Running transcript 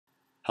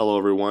Hello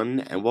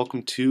everyone, and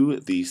welcome to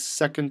the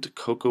second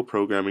Cocoa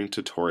programming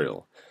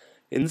tutorial.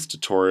 In this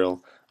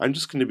tutorial, I'm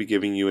just going to be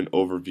giving you an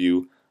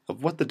overview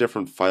of what the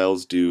different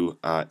files do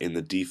in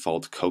the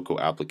default Cocoa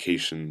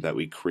application that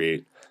we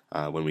create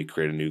when we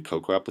create a new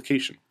Cocoa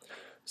application.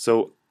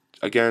 So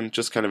again,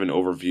 just kind of an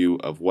overview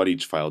of what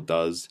each file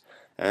does,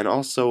 and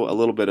also a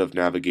little bit of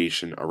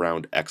navigation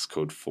around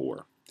Xcode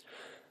 4.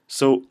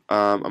 So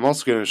I'm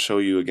also going to show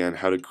you again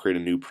how to create a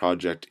new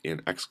project in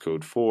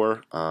Xcode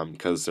 4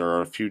 because there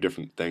are a few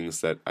different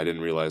things that I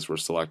didn't realize were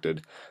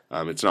selected.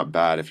 It's not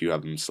bad if you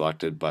have them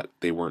selected, but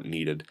they weren't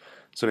needed.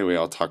 So anyway,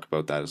 I'll talk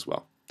about that as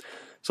well.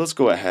 So let's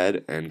go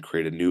ahead and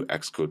create a new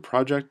Xcode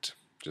project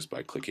just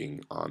by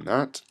clicking on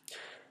that.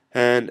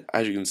 And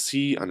as you can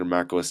see, under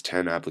macOS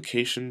 10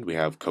 application, we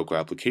have Cocoa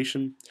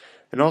application.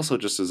 And also,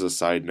 just as a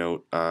side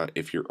note,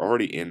 if you're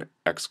already in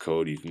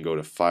Xcode, you can go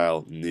to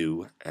File,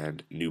 New,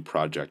 and New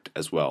Project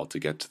as well to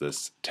get to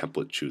this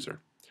template chooser.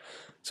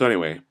 So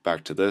anyway,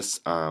 back to this.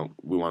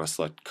 We want to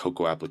select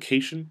Cocoa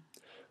application.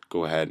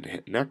 Go ahead and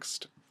hit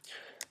Next.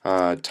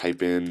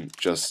 Type in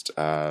just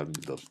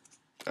the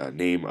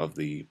name of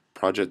the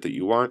project that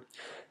you want.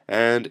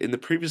 And in the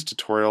previous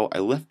tutorial, I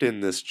left in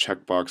this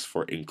checkbox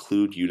for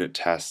include unit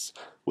tests,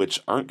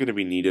 which aren't going to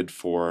be needed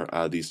for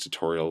these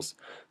tutorials.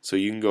 So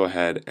you can go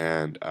ahead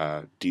and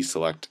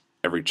deselect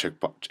every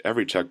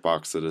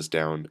checkbox that is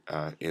down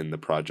in the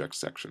project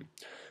section.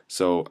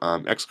 So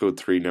Xcode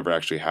 3 never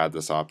actually had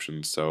this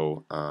option,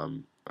 so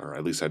or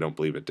at least I don't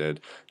believe it did.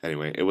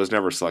 Anyway, it was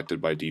never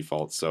selected by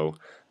default, so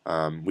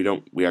we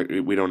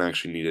don't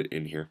actually need it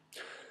in here.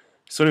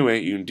 So anyway,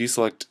 you can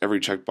deselect every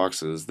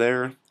checkbox that is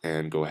there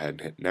and go ahead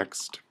and hit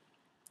Next.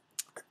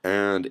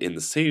 And in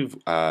the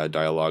Save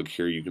dialog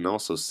here, you can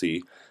also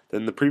see that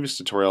in the previous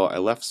tutorial I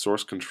left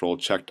source control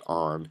checked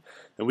on,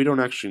 and we don't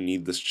actually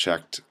need this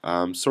checked.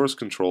 Source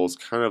control is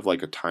kind of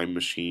like a time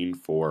machine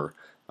for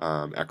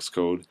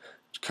Xcode.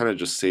 It kind of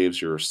just saves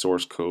your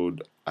source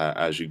code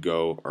as you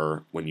go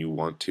or when you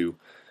want to.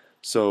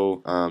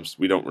 So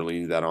we don't really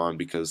need that on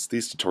because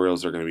these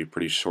tutorials are going to be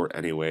pretty short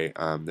anyway.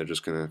 They're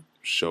just going to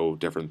show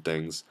different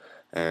things,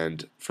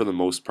 and for the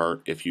most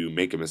part, if you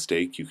make a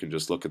mistake, you can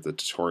just look at the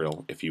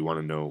tutorial if you want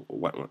to know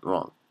what went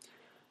wrong.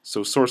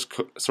 So source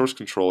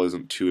control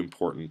isn't too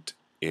important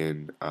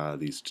in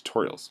these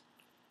tutorials.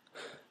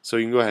 So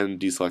you can go ahead and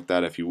deselect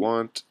that if you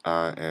want,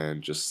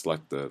 and just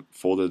select the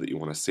folder that you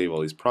want to save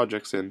all these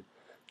projects in,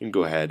 and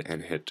go ahead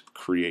and hit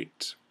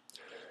Create.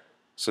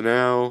 So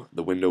now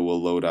the window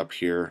will load up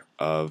here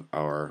of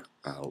our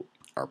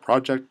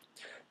project.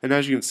 And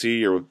as you can see,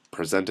 you're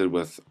presented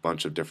with a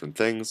bunch of different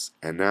things,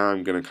 and now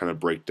I'm going to kind of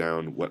break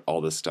down what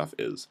all this stuff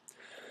is.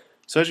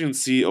 So as you can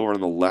see over on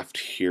the left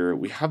here,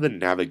 we have the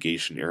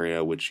navigation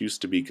area, which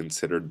used to be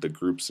considered the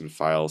groups and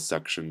files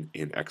section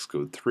in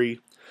Xcode 3.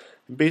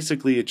 And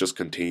basically, it just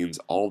contains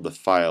all the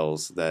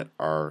files that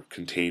are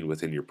contained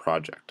within your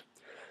project.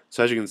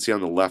 So as you can see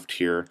on the left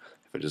here,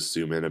 if I just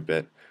zoom in a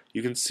bit,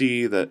 you can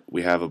see that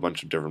we have a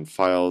bunch of different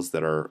files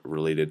that are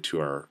related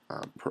to our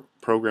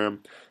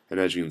program, and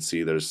as you can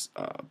see, there's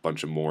a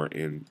bunch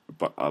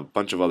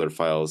of other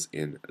files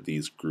in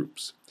these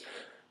groups.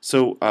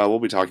 So we'll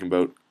be talking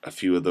about a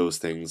few of those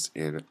things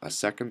in a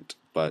second,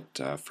 but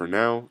for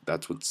now,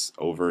 that's what's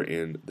over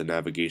in the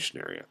navigation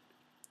area.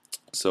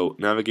 So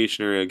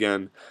navigation area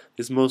again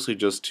is mostly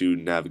just to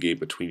navigate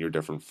between your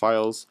different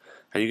files,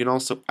 and you can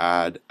also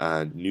add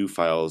new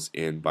files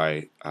in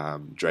by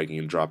dragging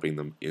and dropping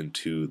them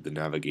into the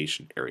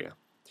navigation area.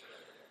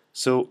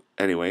 So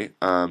anyway,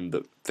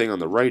 the thing on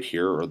the right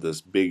here, or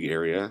this big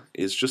area,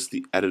 is just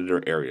the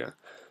editor area.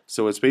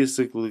 So it's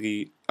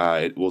basically,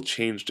 it will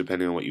change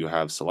depending on what you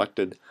have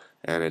selected,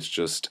 and it's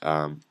just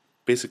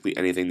basically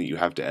anything that you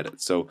have to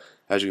edit. So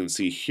as you can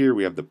see here,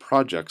 we have the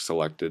project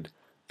selected,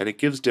 and it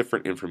gives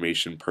different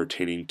information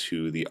pertaining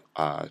to the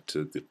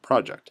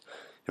project.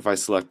 If I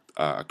select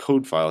a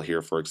code file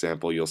here, for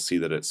example, you'll see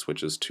that it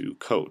switches to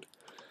code.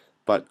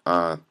 But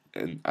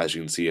and as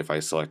you can see, if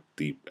I select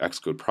the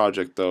Xcode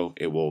project, though,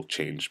 it will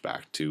change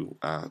back to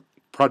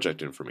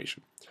project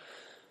information.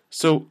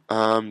 So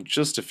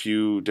just a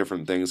few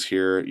different things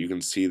here. You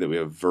can see that we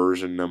have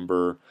version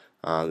number,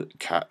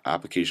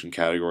 application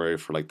category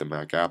for like the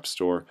Mac App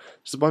Store.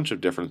 There's a bunch of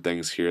different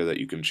things here that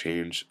you can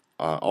change.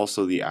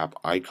 Also the app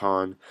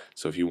icon,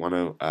 so if you want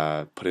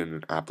to put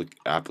in an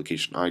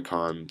application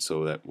icon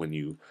so that when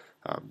you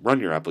run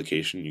your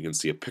application you can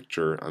see a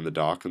picture on the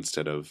dock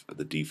instead of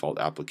the default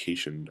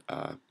application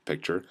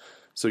picture.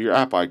 So your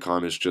app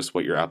icon is just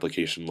what your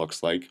application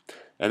looks like,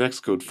 and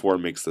Xcode 4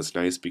 makes this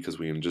nice because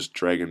we can just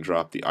drag and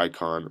drop the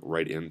icon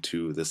right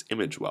into this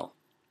image well.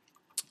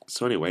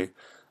 So anyway,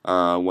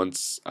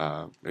 that's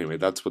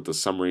what the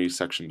summary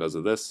section does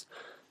of this.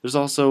 There's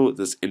also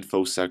this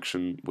info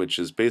section, which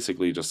is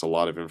basically just a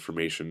lot of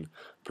information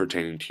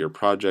pertaining to your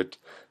project.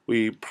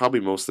 We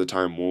probably most of the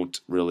time won't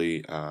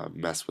really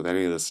mess with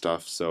any of this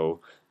stuff, so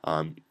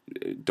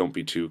don't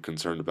be too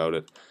concerned about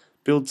it.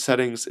 Build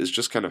settings is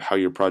just kind of how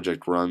your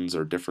project runs,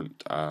 or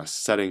different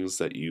settings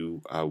that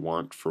you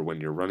want for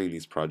when you're running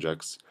these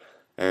projects.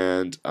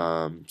 and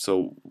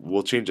so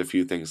we'll change a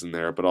few things in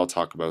there, but I'll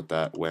talk about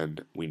that when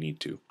we need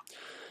to.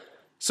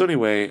 So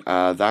anyway,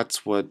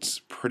 that's what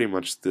pretty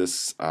much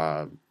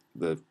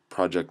the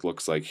project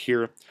looks like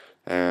here,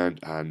 and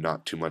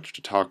not too much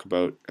to talk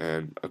about,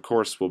 and of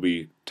course we'll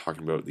be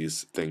talking about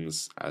these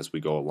things as we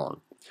go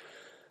along.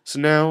 So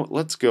now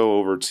let's go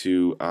over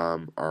to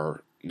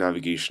our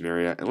navigation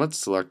area, and let's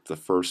select the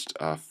first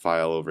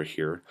file over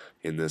here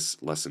in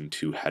this lesson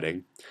 2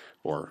 heading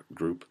or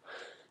group.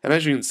 And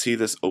as you can see,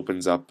 this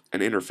opens up an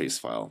interface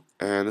file.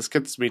 And this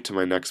gets me to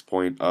my next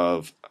point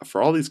of,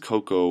 for all these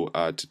Cocoa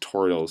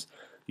tutorials,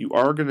 you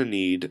are going to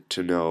need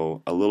to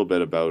know a little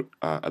bit about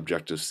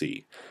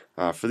Objective-C.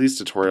 For these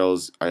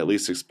tutorials, I at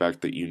least expect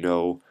that you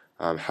know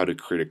how to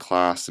create a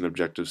class in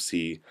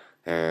Objective-C,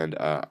 and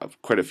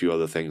quite a few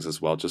other things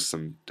as well, just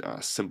some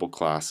simple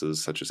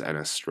classes such as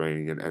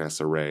NSString and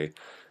NSArray.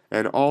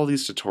 And all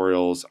these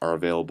tutorials are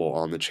available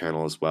on the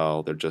channel as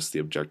well. They're just the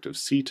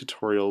Objective-C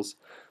tutorials.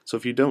 So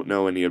if you don't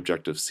know any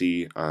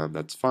Objective-C,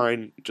 that's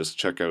fine. Just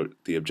check out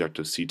the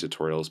Objective-C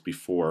tutorials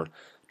before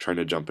trying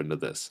to jump into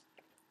this.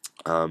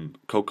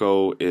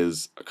 Cocoa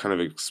is kind of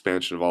an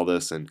expansion of all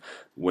this, and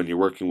when you're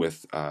working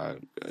with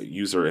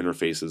user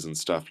interfaces and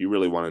stuff, you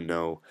really want to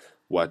know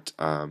what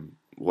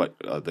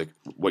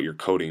you're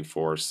coding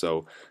for.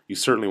 So you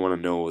certainly want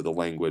to know the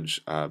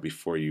language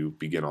before you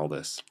begin all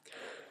this.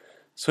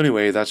 So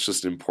anyway, that's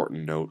just an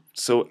important note.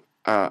 So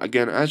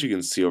again, as you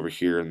can see over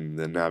here in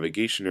the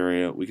navigation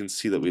area, we can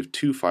see that we have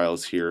 2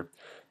 files here,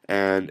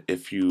 and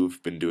if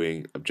you've been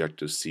doing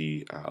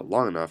Objective-C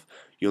long enough,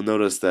 you'll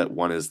notice that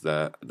one is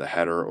the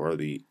header or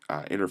the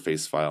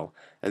interface file,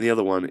 and the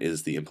other one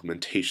is the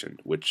implementation,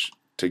 which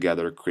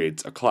together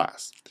creates a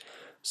class.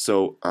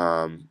 So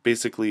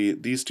basically,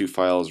 these 2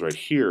 files right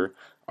here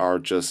are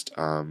just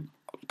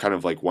kind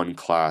of like one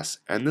class,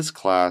 and this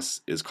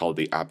class is called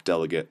the app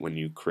delegate when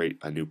you create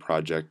a new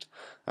project.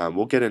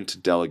 We'll get into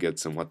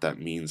delegates and what that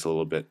means a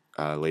little bit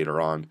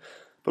later on,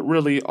 but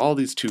really all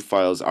these 2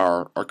 files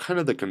are kind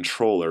of the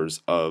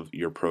controllers of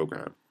your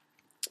program.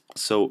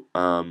 So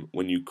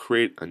when you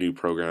create a new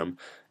program,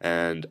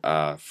 and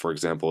for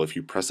example, if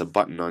you press a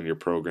button on your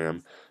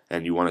program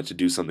and you want it to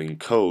do something in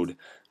code,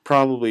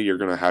 probably you're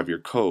going to have your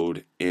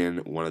code in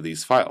one of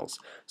these files.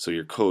 So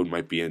your code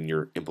might be in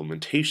your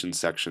implementation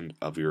section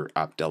of your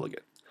app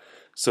delegate.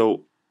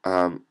 So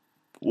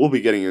we'll be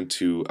getting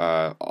into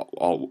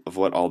all of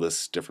what all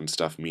this different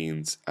stuff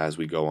means as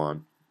we go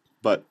on.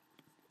 But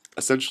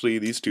essentially,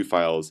 these 2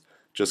 files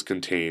just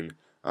contain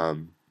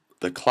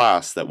the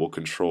class that will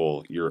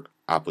control your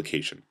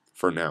application,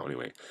 for now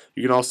anyway.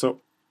 You can also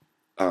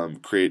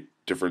create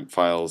different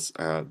files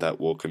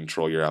that will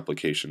control your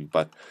application,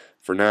 but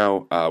for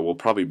now we'll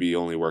probably be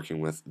only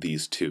working with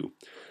these 2.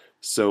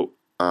 So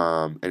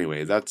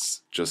anyway,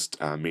 that's just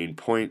main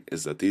point,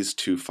 is that these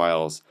 2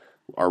 files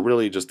are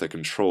really just the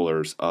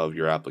controllers of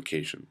your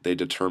application. They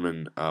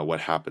determine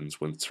what happens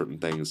when certain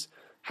things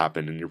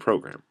happen in your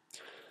program.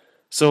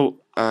 So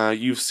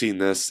you've seen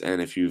this,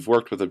 and if you've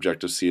worked with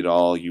Objective-C at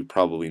all, you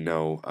probably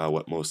know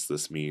what most of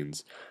this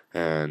means.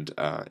 And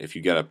if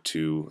you get up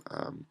to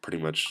pretty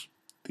much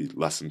the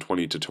Lesson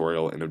 20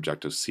 tutorial in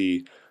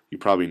Objective-C, you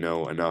probably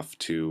know enough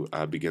to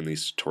begin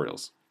these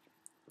tutorials.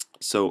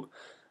 So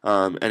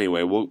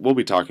anyway, we'll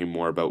be talking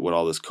more about what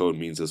all this code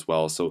means as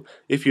well. So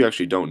if you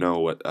actually don't know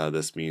what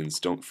this means,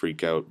 don't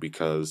freak out,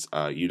 because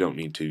you don't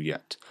need to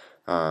yet.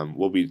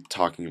 We'll be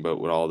talking about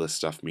what all this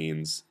stuff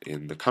means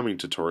in the coming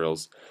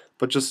tutorials,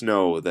 but just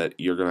know that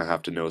you're going to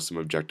have to know some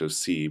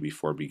Objective-C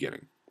before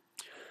beginning.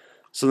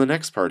 So the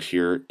next part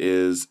here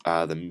is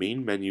the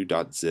main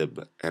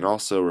menu.zib, and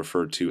also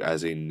referred to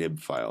as a nib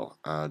file.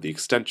 The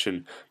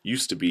extension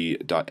used to be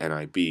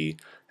 .nib,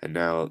 and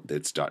now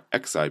it's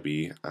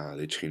 .xib.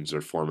 They changed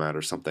their format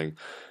or something.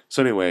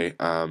 So anyway,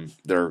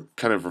 they're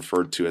kind of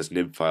referred to as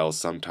nib files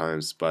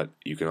sometimes, but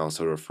you can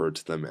also refer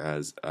to them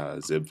as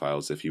zib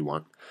files if you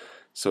want.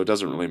 So it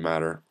doesn't really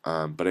matter.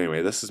 But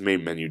anyway, this is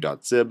main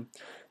menu.zib.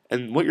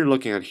 And what you're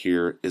looking at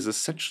here is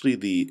essentially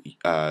the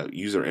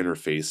user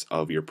interface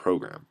of your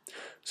program.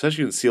 So as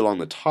you can see along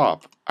the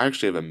top, I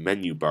actually have a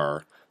menu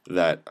bar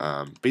that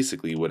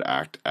basically would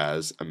act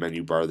as a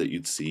menu bar that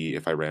you'd see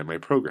if I ran my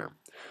program.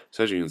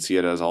 So as you can see,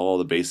 it has all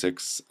the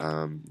basics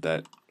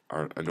that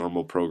a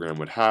normal program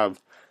would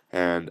have,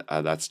 and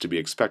that's to be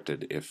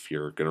expected if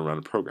you're going to run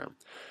a program.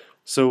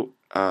 So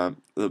the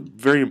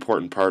very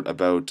important part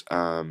about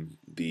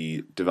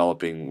the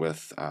developing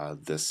with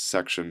this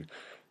section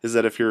is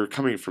that if you're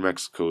coming from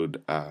Xcode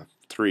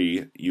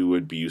 3, you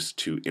would be used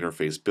to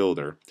Interface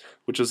Builder,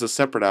 which is a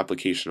separate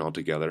application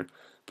altogether,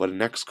 but in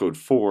Xcode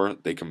 4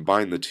 they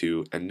combine the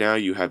 2, and now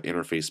you have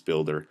Interface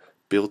Builder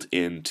built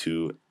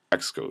into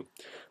Xcode,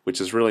 which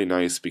is really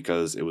nice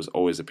because it was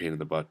always a pain in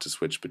the butt to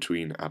switch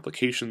between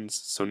applications.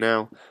 So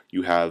now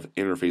you have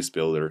Interface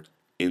Builder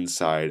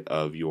inside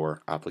of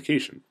your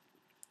application.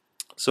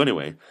 So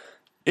anyway,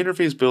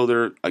 Interface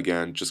Builder,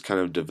 again, just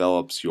kind of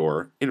develops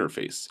your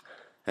interface.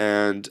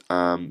 And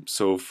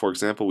so for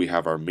example, we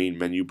have our main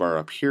menu bar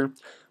up here.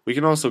 We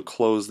can also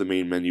close the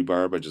main menu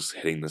bar by just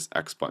hitting this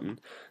X button.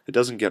 It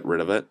doesn't get rid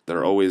of it.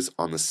 They're always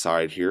on the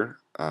side here,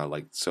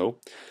 like so.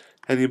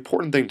 And the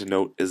important thing to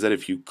note is that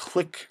if you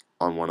click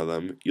on one of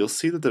them, you'll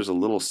see that there's a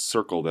little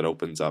circle that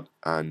opens up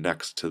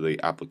next to the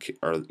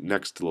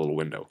next to the little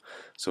window.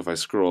 So if I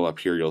scroll up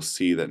here, you'll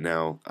see that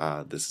now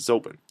this is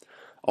open.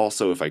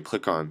 Also, if I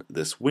click on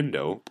this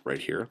window right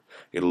here,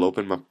 it'll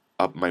open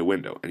up my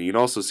window, and you can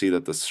also see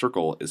that the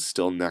circle is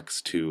still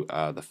next to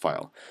the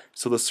file.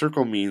 So the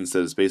circle means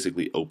that it's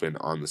basically open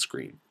on the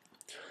screen.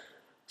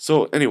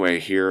 So anyway,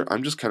 here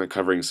I'm just kind of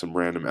covering some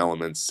random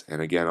elements,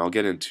 and again I'll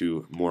get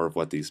into more of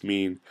what these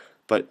mean,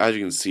 but as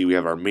you can see we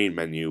have our main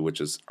menu,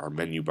 which is our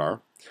menu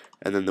bar,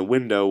 and then the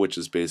window, which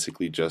is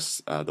basically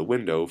just the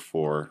window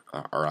for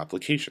our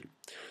application.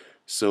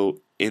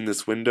 So in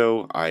this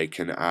window I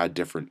can add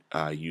different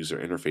user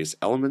interface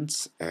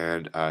elements,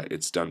 and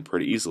it's done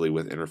pretty easily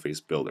with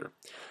Interface Builder.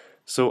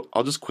 So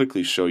I'll just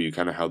quickly show you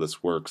kind of how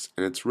this works,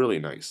 and it's really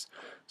nice.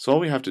 So all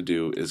we have to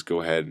do is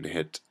go ahead and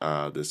hit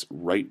this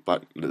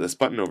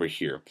button over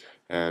here,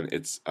 and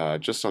it's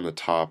just on the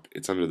top.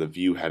 It's under the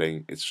View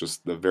heading. It's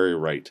just the very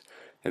right,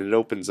 and it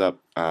opens up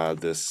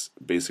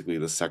basically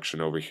this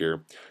section over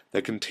here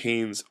that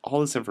contains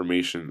all this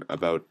information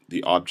about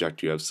the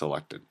object you have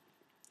selected.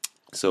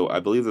 So I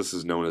believe this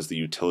is known as the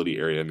utility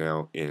area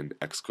now in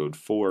Xcode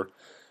 4,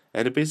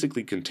 and it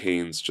basically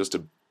contains just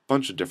a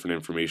bunch of different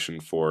information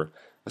for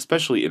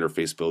especially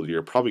Interface Builder.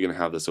 You're probably going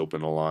to have this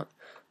open a lot,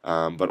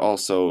 but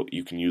also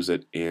you can use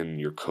it in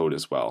your code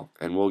as well,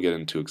 and we'll get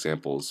into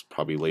examples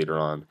probably later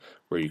on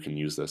where you can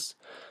use this.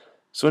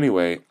 So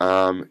anyway,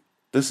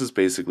 this is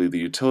basically the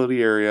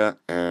utility area,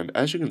 and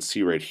as you can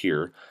see right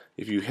here,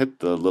 if you hit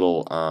the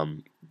little,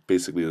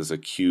 basically there's a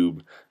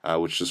cube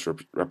which just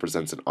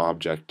represents an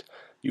object,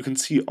 you can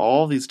see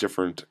all these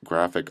different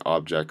graphic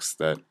objects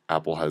that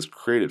Apple has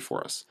created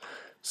for us.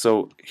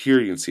 So here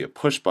you can see a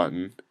push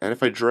button, and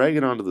if I drag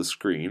it onto the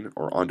screen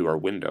or onto our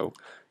window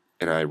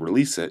and I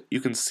release it, you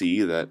can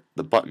see that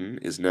the button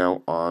is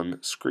now on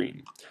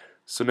screen.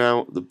 So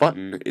now the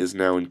button is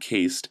now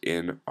encased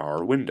in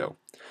our window.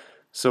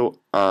 So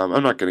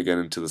I'm not going to get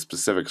into the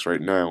specifics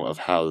right now of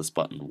how this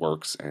button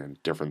works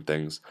and different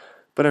things,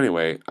 but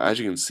anyway, as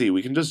you can see,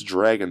 we can just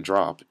drag and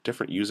drop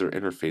different user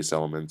interface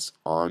elements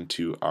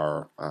onto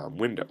our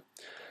window.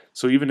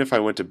 So even if I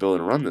went to build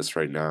and run this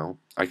right now,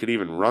 I could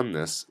even run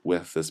this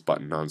with this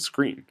button on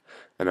screen,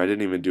 and I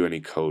didn't even do any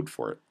code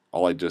for it.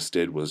 All I just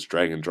did was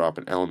drag and drop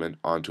an element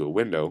onto a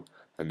window,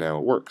 and now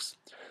it works.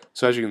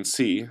 So as you can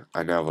see,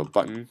 I now have a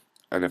button,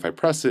 and if I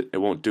press it, it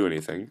won't do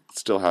anything. It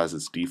still has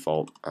its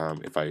default. As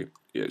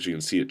you can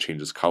see, it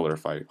changes color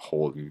if I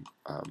hold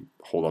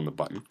on the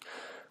button.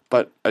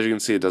 But as you can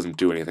see, it doesn't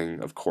do anything,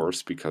 of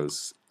course,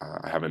 because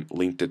I haven't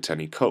linked it to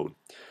any code.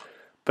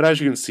 But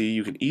as you can see,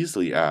 you can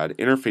easily add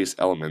interface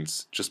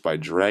elements just by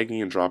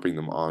dragging and dropping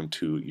them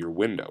onto your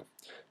window.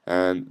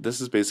 And this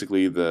is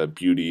basically the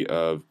beauty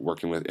of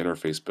working with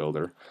Interface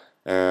Builder.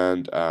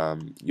 And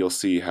you'll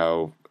see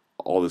how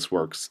all this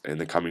works in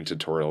the coming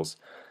tutorials.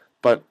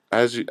 But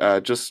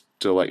just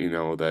to let you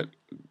know that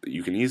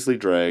you can easily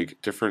drag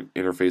different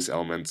interface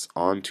elements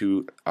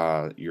onto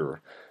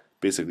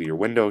basically your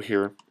window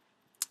here,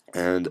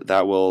 and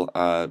that will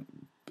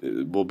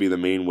be the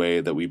main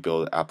way that we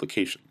build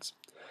applications.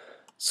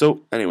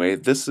 So anyway,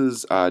 this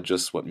is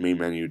just what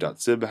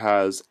mainmenu.zib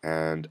has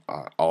and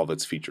all of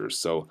its features.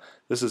 So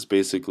this is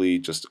basically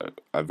just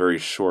a very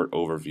short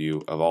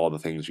overview of all the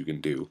things you can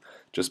do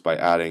just by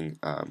adding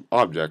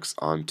objects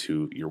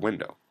onto your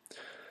window.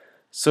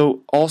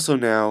 So also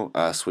now,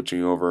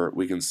 switching over,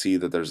 we can see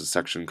that there's a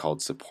section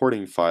called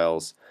supporting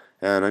files,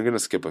 and I'm going to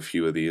skip a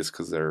few of these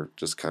because they're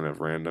just kind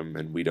of random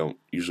and we don't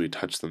usually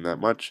touch them that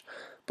much.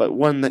 But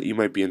one that you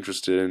might be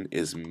interested in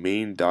is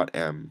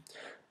main.m.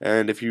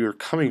 And if you're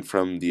coming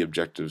from the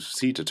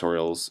Objective-C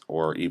tutorials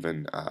or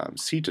even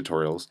C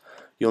tutorials,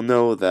 you'll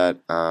know that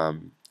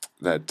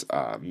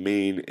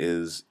main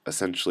is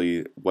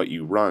essentially what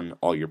you run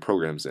all your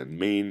programs in.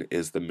 Main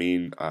is the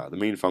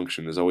main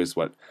function is always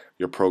what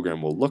your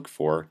program will look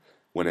for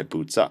when it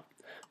boots up.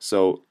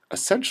 So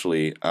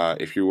essentially,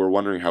 if you were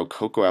wondering how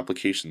Cocoa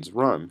applications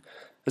run,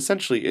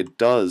 essentially it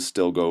does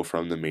still go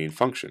from the main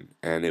function,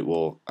 and it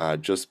will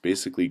just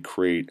basically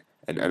create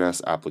an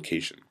NS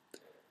application.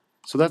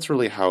 So that's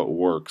really how it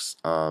works.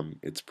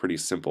 It's pretty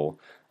simple.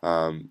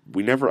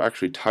 We never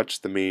actually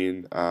touch the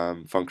main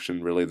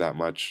function really that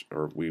much,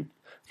 or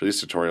for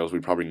these tutorials we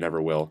probably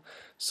never will.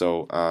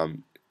 So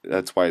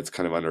that's why it's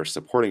kind of under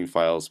supporting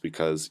files,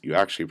 because you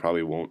actually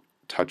probably won't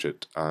touch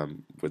it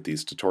with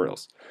these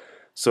tutorials.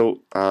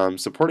 So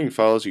supporting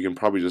files, you can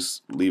probably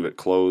just leave it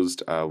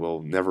closed.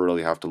 We'll never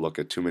really have to look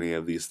at too many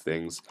of these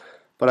things.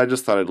 But I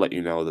just thought I'd let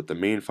you know that the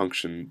main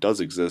function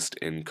does exist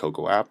in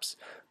Cocoa apps,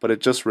 but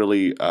it just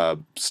really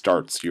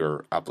starts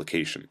your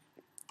application.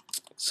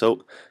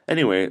 So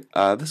anyway,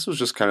 this was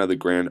just kind of the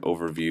grand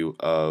overview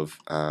of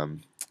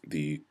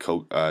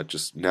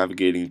just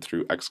navigating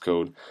through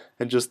Xcode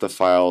and just the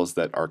files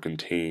that are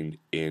contained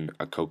in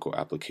a Cocoa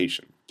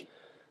application.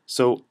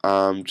 So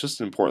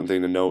just an important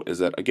thing to note is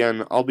that,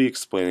 again, I'll be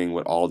explaining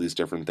what all these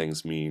different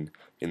things mean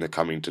in the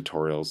coming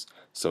tutorials,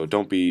 so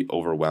don't be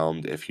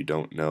overwhelmed if you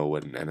don't know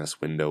what an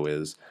NS window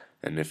is.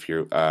 And if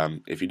you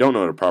don't know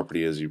what a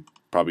property is, you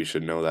probably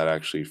should know that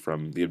actually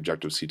from the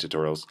Objective-C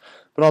tutorials.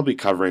 But I'll be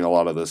covering a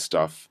lot of this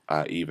stuff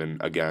even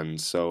again,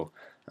 so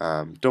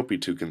don't be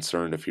too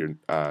concerned if you're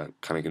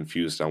kind of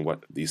confused on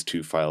what these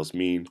two files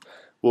mean.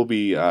 We'll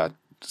be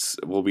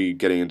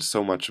getting into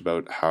so much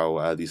about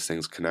how these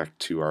things connect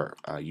to our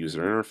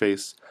user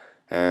interface,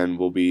 and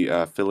we'll be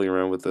fiddling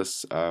around with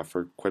this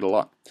for quite a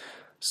lot.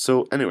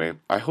 So anyway,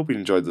 I hope you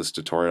enjoyed this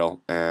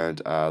tutorial,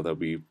 and there'll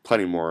be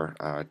plenty more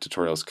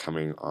tutorials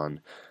coming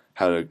on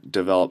how to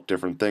develop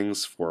different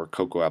things for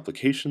Cocoa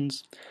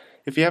applications.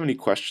 If you have any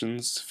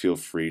questions, feel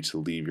free to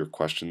leave your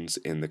questions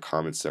in the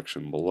comments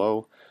section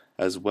below,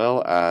 as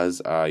well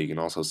as you can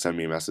also send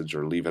me a message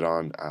or leave it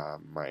on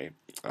my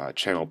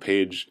channel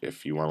page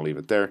if you want to leave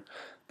it there.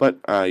 But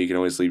you can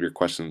always leave your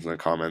questions in the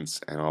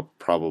comments, and I'll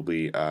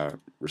probably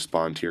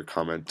respond to your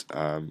comment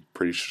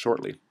pretty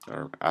shortly,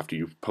 or after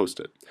you post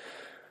it.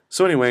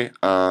 So anyway,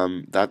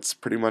 that's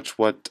pretty much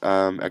what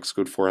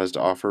Xcode 4 has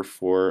to offer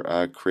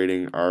for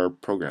creating our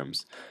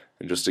programs.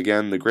 And just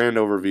again, the grand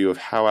overview of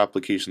how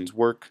applications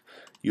work.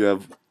 You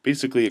have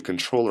basically a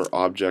controller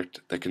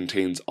object that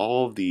contains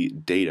all of the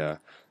data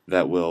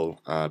that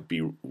will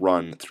be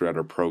run throughout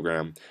our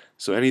program.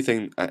 So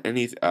anything,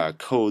 any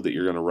code that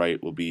you're going to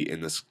write will be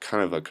in this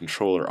kind of a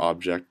controller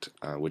object,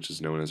 which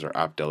is known as our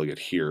app delegate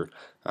here.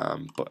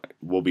 But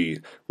we'll be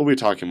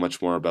talking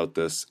much more about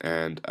this,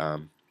 and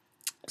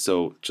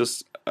so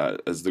just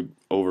as the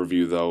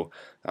overview though,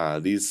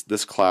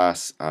 this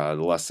class, the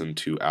lesson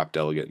to app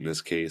delegate in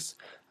this case,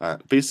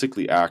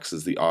 basically acts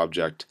as the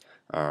object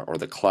or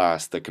the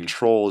class that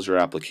controls your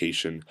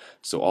application.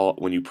 So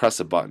when you press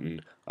a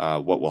button,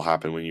 what will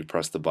happen when you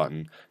press the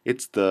button?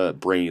 It's the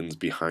brains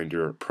behind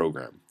your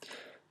program.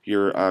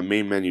 Your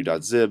main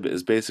menu.zib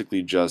is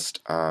basically just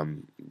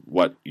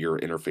what your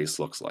interface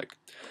looks like.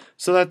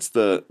 So that's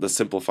the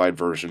simplified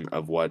version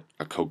of what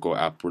a Cocoa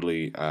app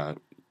really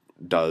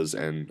does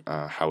and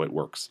how it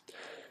works.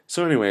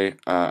 So anyway,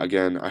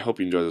 again, I hope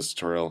you enjoyed this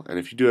tutorial, and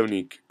if you do have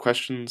any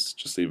questions,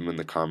 just leave them in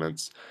the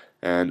comments.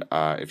 And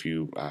if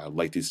you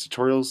like these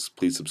tutorials,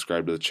 please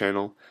subscribe to the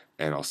channel,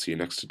 and I'll see you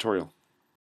next tutorial.